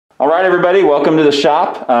All right, everybody, welcome to the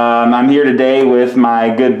shop. I'm here today with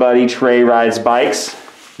my good buddy Trey Rides Bikes.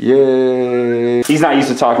 Yay! He's not used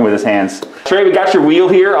to talking with his hands. Trey, we got your wheel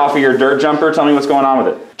here off of your dirt jumper. Tell me what's going on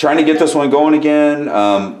with it. Trying to get this one going again.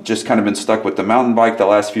 Just kind of been stuck with the mountain bike the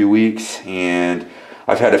last few weeks, and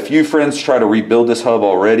I've had a few friends try to rebuild this hub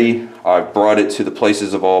already. I've brought it to the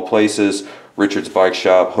places of all places, Richard's Bike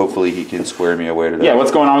Shop. Hopefully he can square me away to that. Yeah,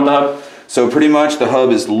 what's going on with the hub? So pretty much the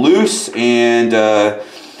hub is loose, and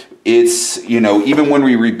it's, you know, even when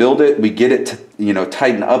we rebuild it, we get it to, you know,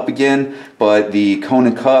 tighten up again, but the cone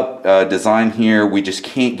and cup design here, we just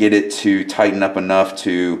can't get it to tighten up enough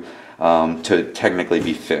to technically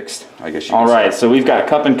be fixed, I guess you could say. All right, so we've got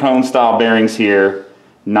cup and cone style bearings here,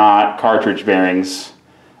 not cartridge bearings.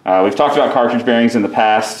 We've talked about cartridge bearings in the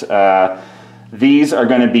past. These are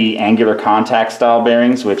going to be angular contact style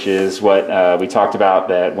bearings, which is what we talked about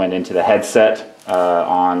that went into the headset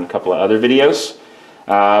on a couple of other videos.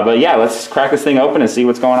 But yeah, let's crack this thing open and see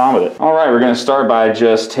what's going on with it. All right, we're going to start by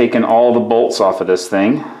just taking all the bolts off of this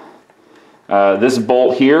thing. This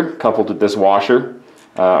bolt here, coupled with this washer,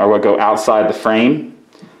 are what go outside the frame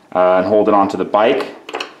and hold it onto the bike.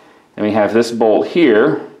 Then we have this bolt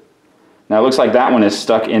here. Now it looks like that one is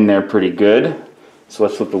stuck in there pretty good. So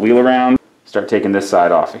let's flip the wheel around, start taking this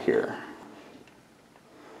side off of here.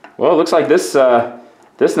 Well, it looks like this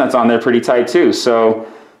nut's on there pretty tight too.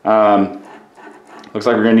 So looks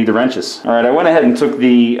like we're going to need the wrenches. All right, I went ahead and took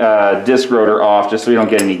the disc rotor off just so we don't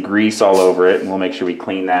get any grease all over it, and we'll make sure we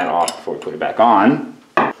clean that off before we put it back on.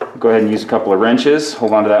 Go ahead and use a couple of wrenches,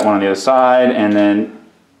 hold on to that one on the other side, and then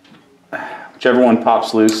whichever one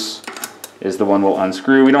pops loose is the one we'll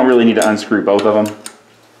unscrew. We don't really need to unscrew both of them.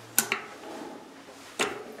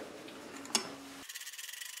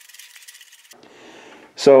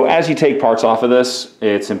 So as you take parts off of this,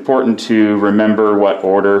 it's important to remember what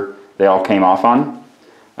order they all came off on.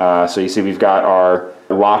 So you see we've got our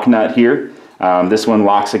lock nut here. This one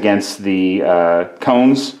locks against the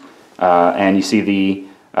cones, and you see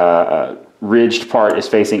the ridged part is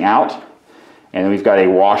facing out. And then we've got a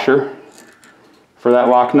washer for that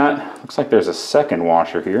lock nut. Looks like there's a second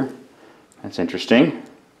washer here. That's interesting.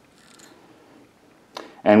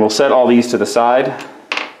 And we'll set all these to the side.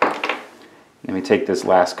 Then we take this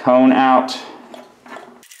last cone out.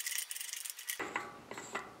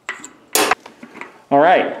 All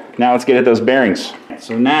right, now let's get at those bearings.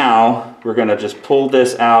 So now we're gonna just pull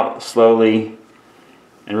this out slowly,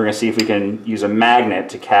 and we're gonna see if we can use a magnet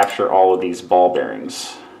to capture all of these ball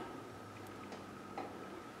bearings.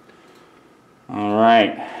 All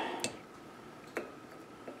right.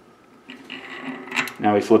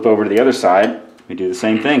 Now we flip over to the other side, we do the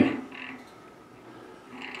same thing.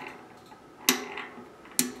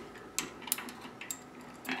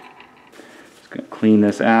 Just gonna clean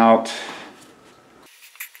this out.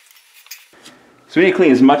 So we need to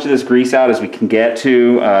clean as much of this grease out as we can get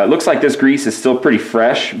to. It looks like this grease is still pretty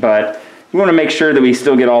fresh, but we want to make sure that we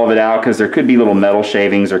still get all of it out because there could be little metal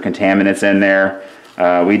shavings or contaminants in there.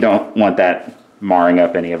 We don't want that marring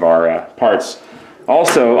up any of our parts.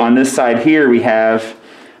 Also, on this side here, we have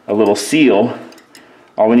a little seal.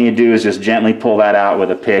 All we need to do is just gently pull that out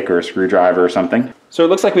with a pick or a screwdriver or something. So it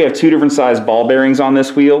looks like we have two different size ball bearings on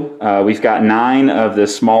this wheel. We've got 9 of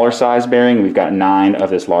this smaller size bearing. We've got 9 of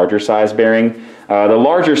this larger size bearing. The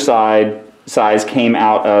larger size came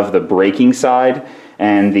out of the braking side,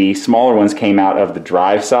 and the smaller ones came out of the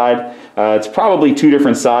drive side. It's probably 2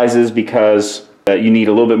 different sizes because you need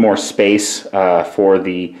a little bit more space for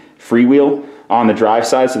the freewheel on the drive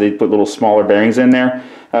side, so they put little smaller bearings in there.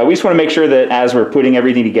 We just want to make sure that as we're putting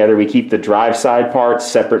everything together, we keep the drive side parts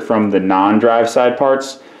separate from the non-drive side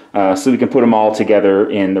parts, so we can put them all together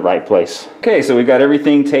in the right place. Okay, so we've got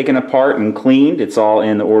everything taken apart and cleaned. It's all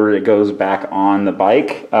in the order that goes back on the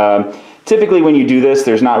bike. Typically when you do this,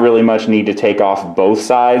 there's not really much need to take off both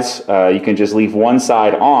sides. You can just leave one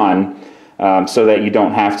side on so that you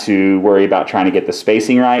don't have to worry about trying to get the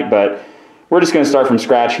spacing right, but we're just going to start from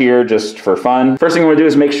scratch here just for fun. First thing I want to do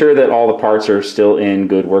is make sure that all the parts are still in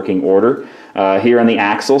good working order. Here on the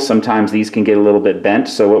axle, sometimes these can get a little bit bent,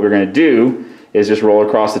 so what we're going to do is just roll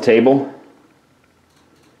across the table,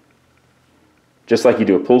 just like you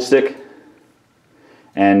do a pull stick,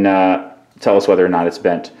 and tell us whether or not it's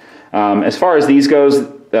bent. As far as these goes,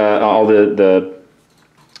 all the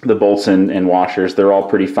bolts and washers, they're all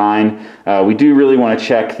pretty fine. We do really want to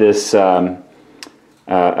check this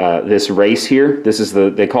this race here. This is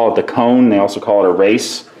they call it the cone. They also call it a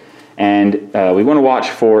race, and we want to watch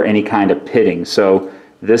for any kind of pitting. So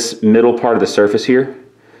this middle part of the surface here,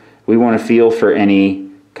 we want to feel for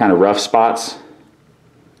any kind of rough spots.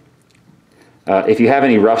 If you have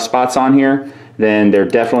any rough spots on here, then they're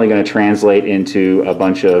definitely going to translate into a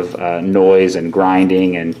bunch of noise and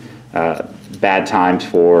grinding and bad times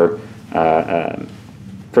for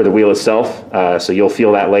the wheel itself. So you'll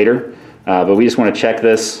feel that later. But we just want to check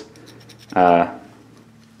this, and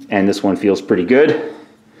this one feels pretty good.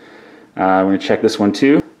 We're going to check this one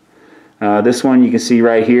too. This one you can see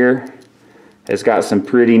right here has got some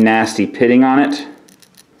pretty nasty pitting on it.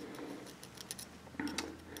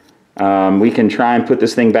 We can try and put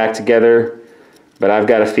this thing back together, but I've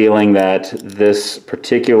got a feeling that this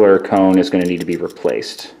particular cone is going to need to be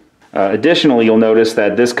replaced. Additionally, you'll notice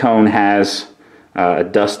that this cone has a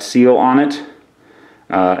dust seal on it,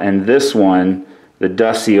 and this one, the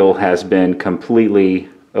dust seal has been completely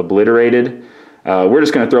obliterated. We're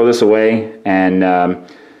just going to throw this away, and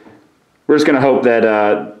we're just going to hope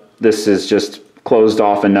that this is just closed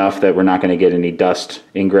off enough that we're not going to get any dust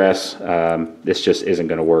ingress. This just isn't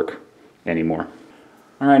going to work anymore.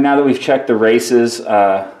 All right, now that we've checked the races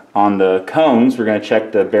on the cones, we're going to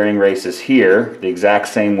check the bearing races here the exact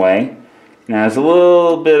same way. Now there's a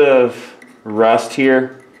little bit of rust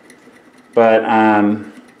here, but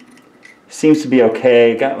seems to be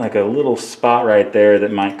okay. Got like a little spot right there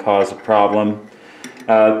that might cause a problem.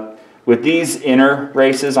 With these inner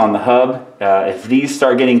races on the hub, if these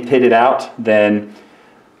start getting pitted out, then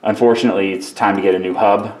unfortunately it's time to get a new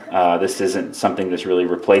hub. This isn't something that's really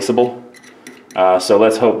replaceable. So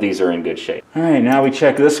let's hope these are in good shape. All right, now we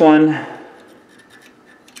check this one.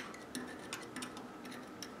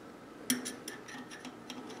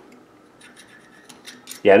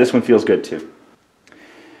 Yeah, this one feels good too.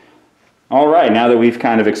 All right, now that we've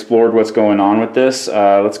kind of explored what's going on with this,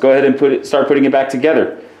 let's go ahead and start putting it back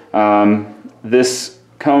together. This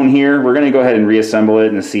cone here, we're going to go ahead and reassemble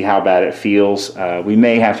it and see how bad it feels. We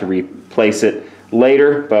may have to replace it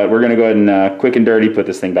later, but we're going to go ahead and quick and dirty put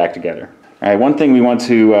this thing back together. All right, one thing we want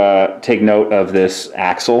to take note of this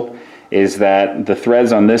axle is that the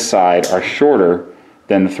threads on this side are shorter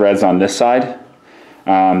than the threads on this side.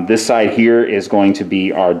 This side here is going to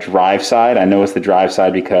be our drive side. I know it's the drive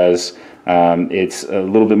side because it's a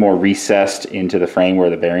little bit more recessed into the frame where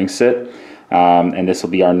the bearings sit, and this will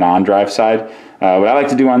be our non-drive side. What I like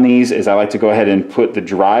to do on these is I like to go ahead and put the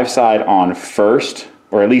drive side on first,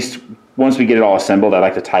 or at least once we get it all assembled, I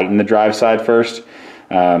like to tighten the drive side first.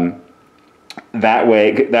 That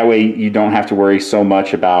way you don't have to worry so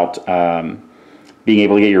much about being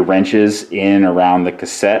able to get your wrenches in around the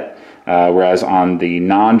cassette, whereas on the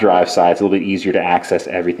non-drive side it's a little bit easier to access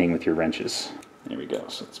everything with your wrenches. There we go,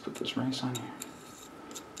 so let's put this race on here.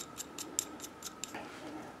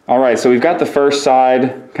 Alright, so we've got the first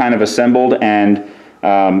side kind of assembled, and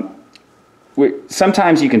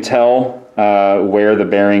sometimes you can tell where the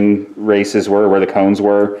bearing races were, where the cones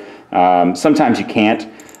were. Sometimes you can't.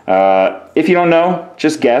 If you don't know,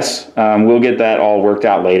 just guess. We'll get that all worked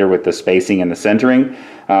out later with the spacing and the centering.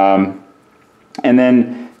 And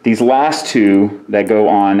then these last two that go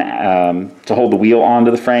on to hold the wheel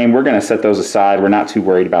onto the frame, we're going to set those aside. We're not too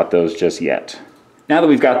worried about those just yet. Now that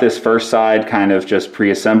we've got this first side kind of just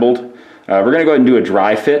pre-assembled, we're going to go ahead and do a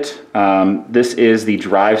dry fit. This is the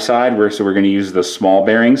drive side, so we're going to use the small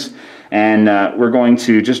bearings. And we're going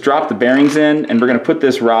to just drop the bearings in, and we're going to put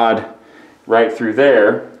this rod right through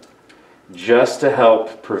there just to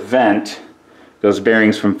help prevent those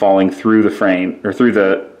bearings from falling through the frame, or through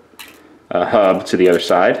the hub to the other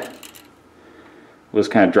side. We'll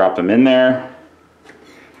just kind of drop them in there.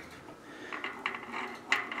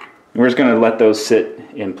 We're just going to let those sit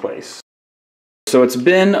in place. So it's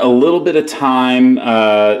been a little bit of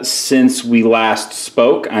time since we last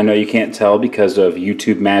spoke. I know you can't tell because of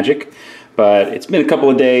YouTube magic, but it's been a couple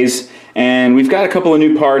of days, and we've got a couple of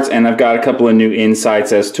new parts, and I've got a couple of new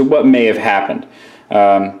insights as to what may have happened.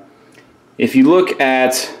 If you look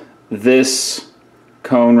at this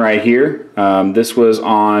cone right here, this was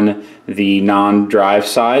on the non-drive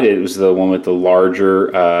side. It was the one with the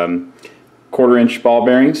larger quarter-inch ball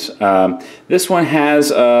bearings. This one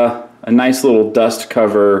has a nice little dust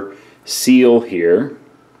cover seal here,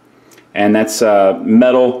 and that's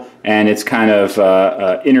metal, and it's kind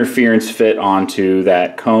of interference fit onto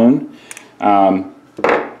that cone.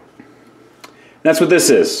 That's what this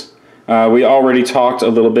is. We already talked a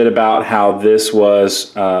little bit about how this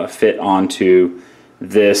was fit onto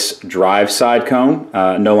this drive side cone.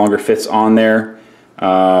 No longer fits on there.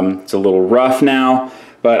 It's a little rough now,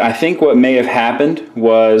 but I think what may have happened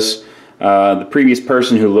was the previous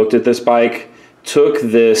person who looked at this bike took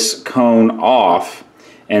this cone off,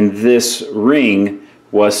 and this ring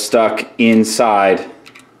was stuck inside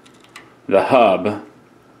the hub.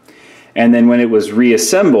 And then when it was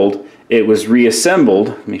reassembled,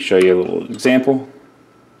 let me show you a little example.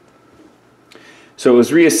 So it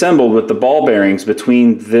was reassembled with the ball bearings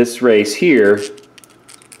between this race here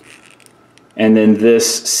and then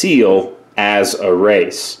this seal as a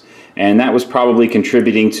race. And that was probably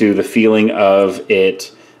contributing to the feeling of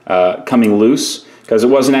it coming loose, because it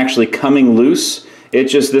wasn't actually coming loose,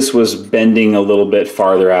 this was bending a little bit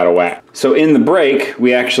farther out of whack. So in the brake,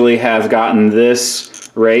 we actually have gotten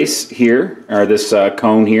this race here, or this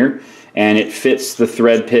cone here, and it fits the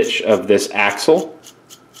thread pitch of this axle.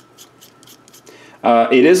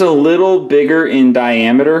 It is a little bigger in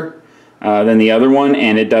diameter than the other one,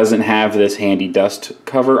 and it doesn't have this handy dust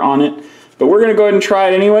cover on it. But we're going to go ahead and try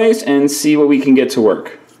it anyways and see what we can get to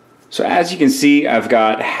work. So as you can see, I've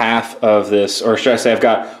got half of this, or should I say I've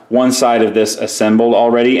got one side of this assembled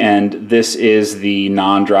already, and this is the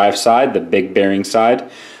non-drive side, the big bearing side.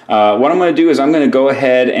 What I'm going to do is I'm going to go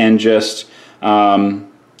ahead and just,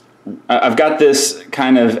 I've got this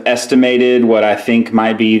kind of estimated what I think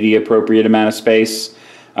might be the appropriate amount of space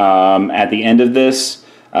at the end of this.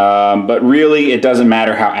 But really it doesn't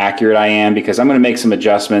matter how accurate I am, because I'm going to make some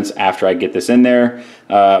adjustments after I get this in there.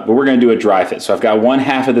 But we're going to do a dry fit. So I've got one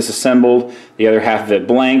half of this assembled, the other half of it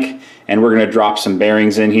blank, and we're going to drop some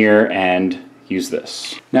bearings in here and use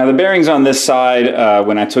this. Now the bearings on this side,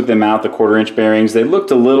 when I took them out, the 1/4 inch bearings, they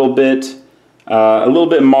looked a little bit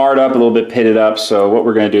marred up, a little bit pitted up. So what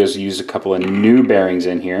we're going to do is use a couple of new bearings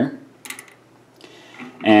in here.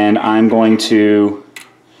 And I'm going to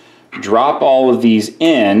drop all of these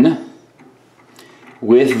in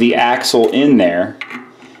with the axle in there,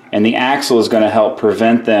 and the axle is going to help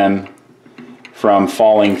prevent them from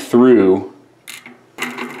falling through.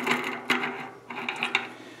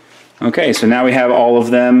 Okay, so now we have all of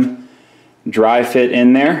them dry fit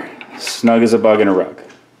in there, snug as a bug in a rug.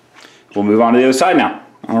 We'll move on to the other side now.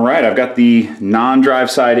 All right, I've got the non-drive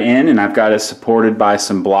side in, and I've got it supported by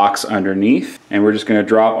some blocks underneath, and we're just going to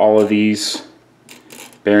drop all of these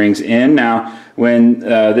bearings in. Now, when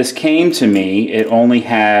this came to me, it only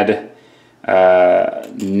had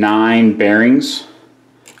 9 bearings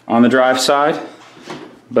on the drive side,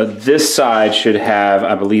 but this side should have,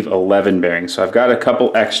 I believe, 11 bearings. So I've got a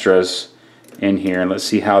couple extras in here, and let's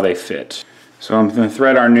see how they fit. So I'm going to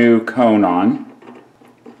thread our new cone on.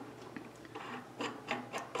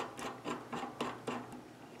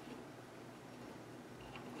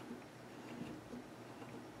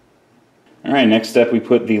 All right, next step, we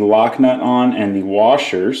put the lock nut on and the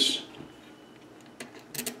washers.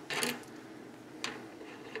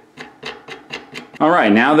 All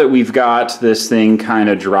right, now that we've got this thing kind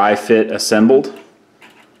of dry fit assembled,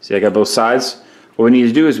 see I got both sides, what we need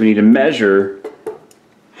to do is we need to measure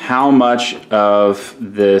how much of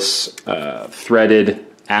this threaded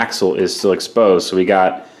axle is still exposed. So we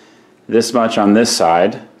got this much on this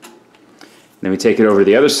side, then we take it over to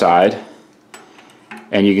the other side,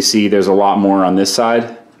 and you can see there's a lot more on this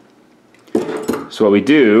side. So what we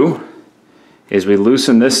do is we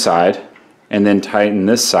loosen this side and then tighten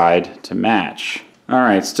this side to match. All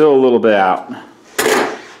right, still a little bit out.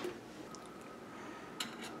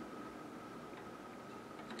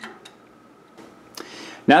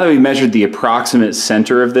 Now that we've measured the approximate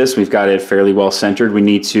center of this, we've got it fairly well centered, we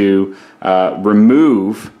need to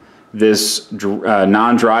remove this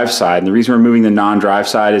non-drive side. And the reason we're removing the non-drive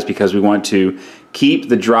side is because we want to keep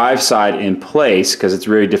the drive side in place, because it's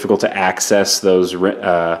very difficult to access those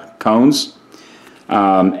cones.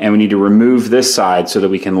 And we need to remove this side so that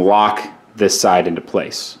we can lock this side into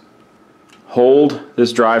place. Hold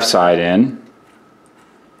this drive side in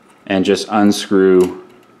and just unscrew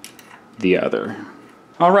the other.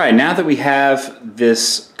 All right, now that we have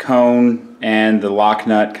this cone and the lock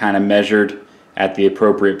nut kind of measured at the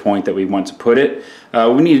appropriate point that we want to put it,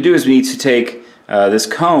 what we need to do is we need to take this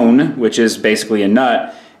cone, which is basically a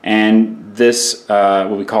nut, and this,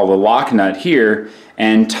 what we call the lock nut here,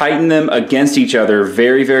 and tighten them against each other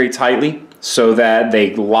very, very tightly so that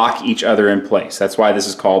they lock each other in place. That's why this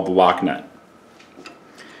is called the lock nut.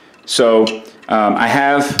 So I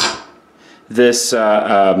have this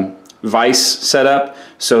vise set up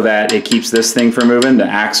so that it keeps this thing from moving, the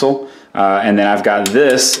axle, and then I've got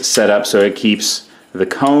this set up so it keeps the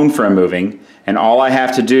cone from moving, and all I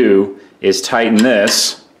have to do is tighten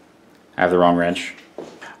this. I have the wrong wrench.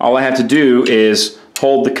 All I have to do is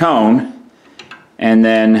hold the cone and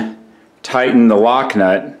then tighten the lock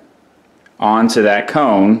nut onto that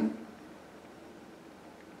cone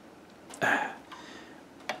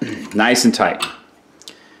nice and tight.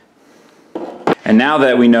 And now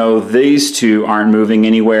that we know these two aren't moving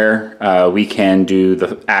anywhere, we can do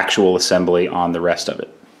the actual assembly on the rest of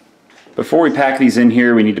it. Before we pack these in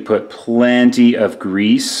here, we need to put plenty of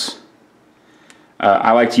grease.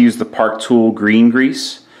 I like to use the Park Tool green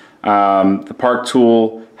grease. The Park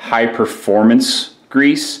Tool High Performance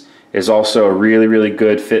Grease is also a really, really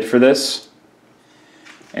good fit for this.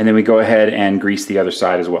 And then we go ahead and grease the other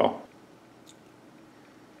side as well.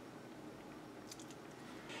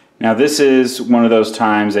 Now this is one of those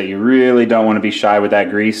times that you really don't want to be shy with that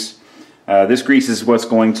grease. This grease is what's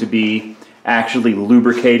going to be actually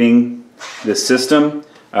lubricating the system.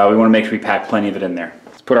 We want to make sure we pack plenty of it in there.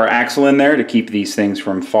 Let's put our axle in there to keep these things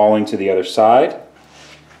from falling to the other side.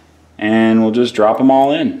 And we'll just drop them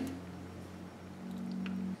all in.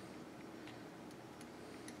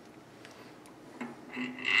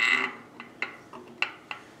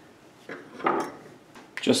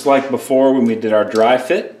 Just like before when we did our dry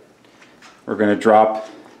fit, we're going to drop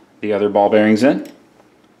the other ball bearings in.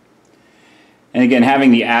 And again,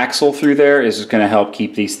 having the axle through there is just going to help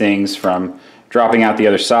keep these things from dropping out the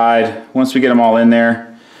other side. Once we get them all in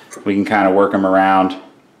there, we can kind of work them around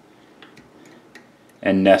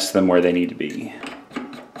and nest them where they need to be.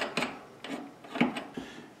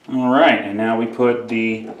 All right, and now we put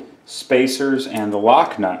the spacers and the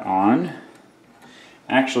lock nut on.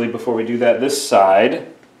 Actually, before we do that, this side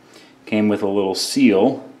came with a little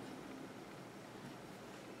seal.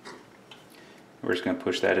 We're just going to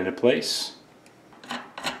push that into place.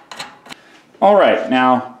 All right,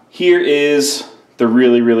 now here is the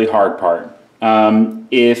really, really hard part.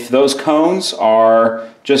 If those cones are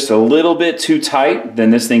just a little bit too tight, then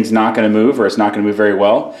this thing's not going to move, or it's not going to move very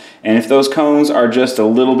well. And if those cones are just a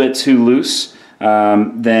little bit too loose,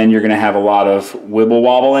 then you're going to have a lot of wibble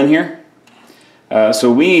wobble in here. So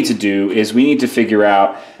what we need to do is we need to figure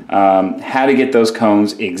out how to get those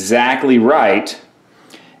cones exactly right,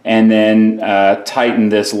 and then tighten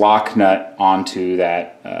this lock nut onto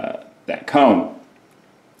that cone.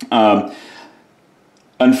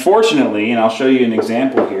 Unfortunately, and I'll show you an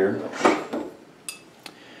example here,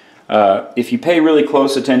 if you pay really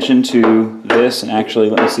close attention to this, and actually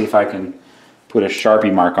let me see if I can put a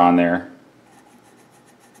Sharpie mark on there.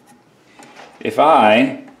 If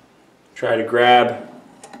I try to grab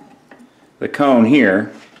the cone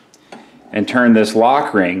here and turn this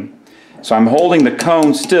lock ring, so I'm holding the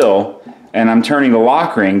cone still and I'm turning the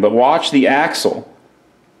lock ring, but watch the axle.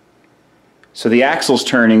 So the axle's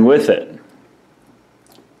turning with it.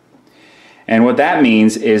 And what that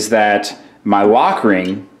means is that my lock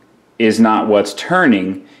ring is not what's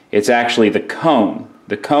turning, it's actually the cone.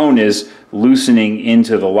 The cone is loosening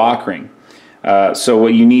into the lock ring. So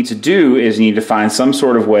what you need to do is you need to find some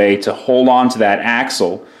sort of way to hold on to that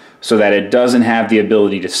axle so that it doesn't have the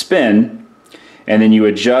ability to spin, and then you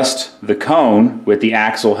adjust the cone with the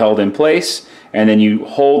axle held in place, and then you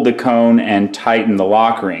hold the cone and tighten the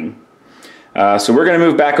lock ring. So we're going to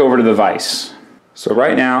move back over to the vise. So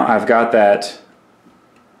right now I've got that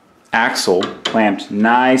axle clamped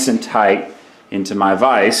nice and tight into my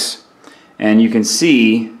vise, and you can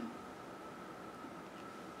see,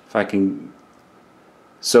 if I can,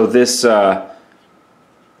 so this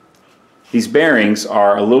these bearings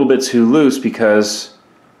are a little bit too loose because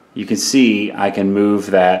you can see I can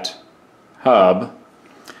move that hub.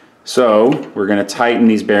 So we're going to tighten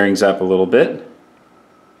these bearings up a little bit.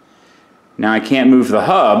 Now I can't move the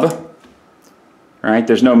hub, right?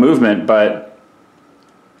 There's no movement, but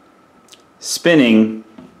spinning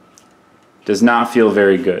does not feel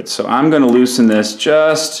very good. So I'm going to loosen this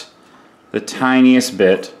just the tiniest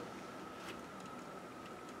bit.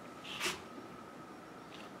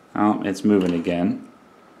 Oh, it's moving again.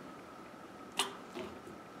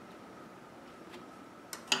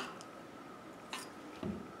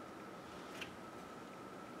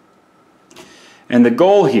 And the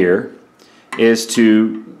goal here is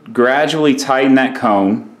to gradually tighten that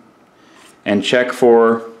cone and check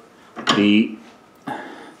for the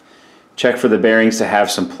bearings to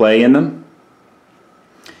have some play in them,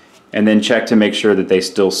 and then check to make sure that they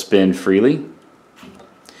still spin freely.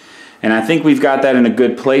 And I think we've got that in a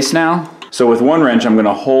good place now. So with one wrench I'm going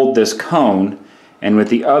to hold this cone, and with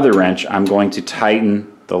the other wrench I'm going to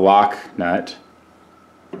tighten the lock nut.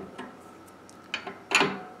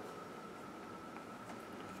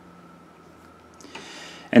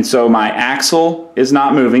 And so my axle is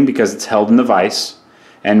not moving because it's held in the vise,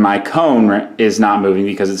 and my cone is not moving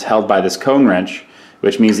because it's held by this cone wrench,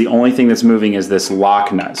 which means the only thing that's moving is this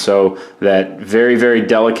lock nut. So that very, very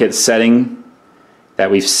delicate setting that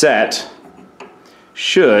we've set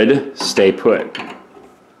should stay put.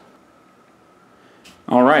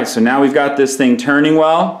 Alright, so now we've got this thing turning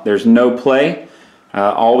well. There's no play.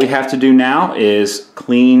 All we have to do now is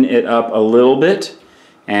clean it up a little bit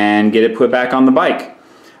and get it put back on the bike.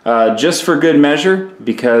 Just for good measure,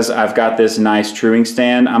 because I've got this nice truing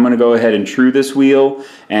stand, I'm going to go ahead and true this wheel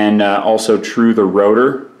and also true the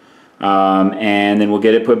rotor and then we'll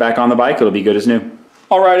get it put back on the bike. It'll be good as new.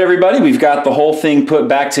 All right, everybody, we've got the whole thing put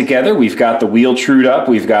back together. We've got the wheel trued up,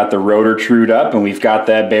 we've got the rotor trued up, and we've got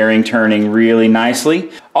that bearing turning really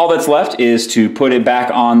nicely. All that's left is to put it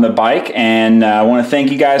back on the bike, and I want to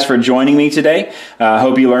thank you guys for joining me today. I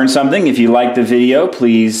hope you learned something. If you liked the video,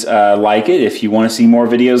 please like it. If you want to see more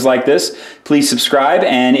videos like this, please subscribe,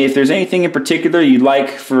 and if there's anything in particular you'd like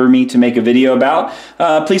for me to make a video about,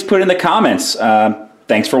 please put it in the comments.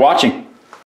 Thanks for watching.